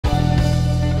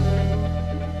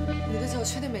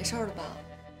没事了吧？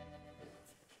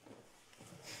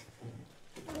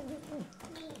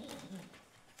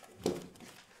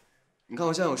你看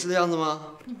我像有事的样子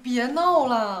吗？你别闹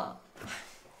了，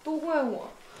都怪我，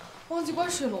忘记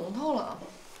关水龙头了。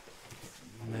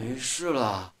没事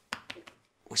了，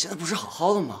我现在不是好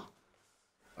好的吗？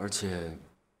而且，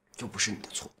又不是你的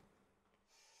错。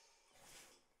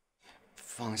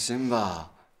放心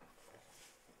吧，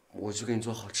我去给你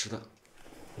做好吃的。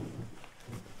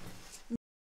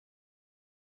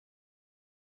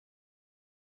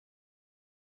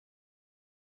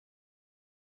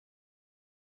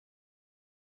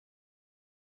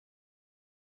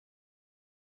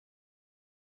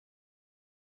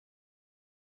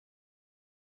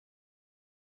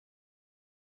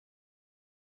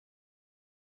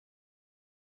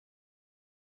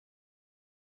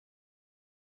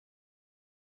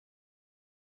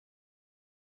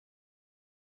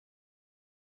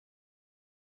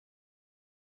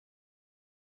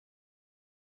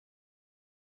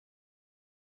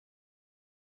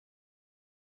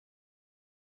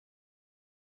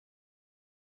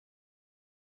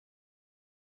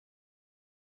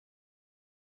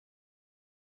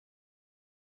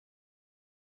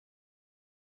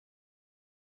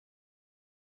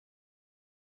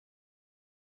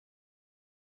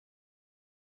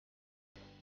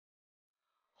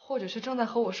或者是正在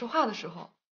和我说话的时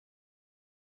候，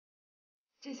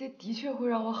这些的确会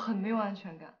让我很没有安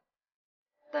全感，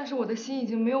但是我的心已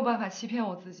经没有办法欺骗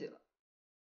我自己了。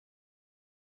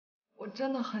我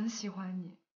真的很喜欢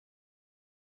你，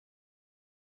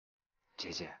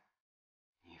姐姐，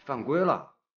你犯规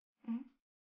了。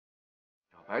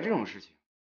表白这种事情，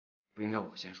不应该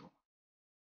我先说。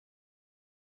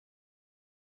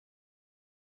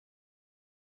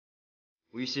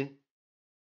吴一新，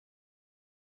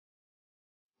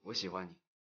我喜欢你，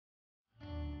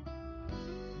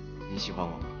你喜欢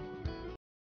我吗？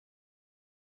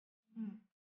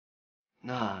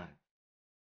那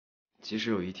即使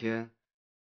有一天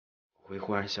我会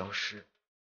忽然消失，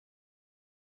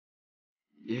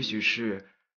也许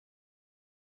是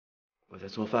我在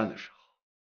做饭的时候，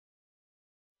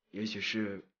也许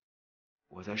是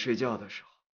我在睡觉的时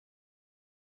候，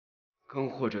更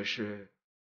或者是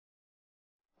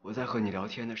我在和你聊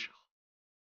天的时候，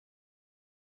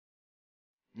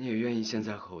你也愿意现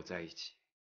在和我在一起，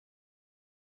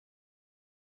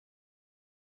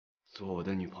做我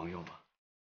的女朋友吗？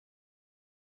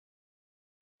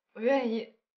我愿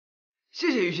意。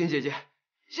谢谢雨欣姐姐，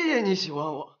谢谢你喜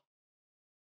欢我。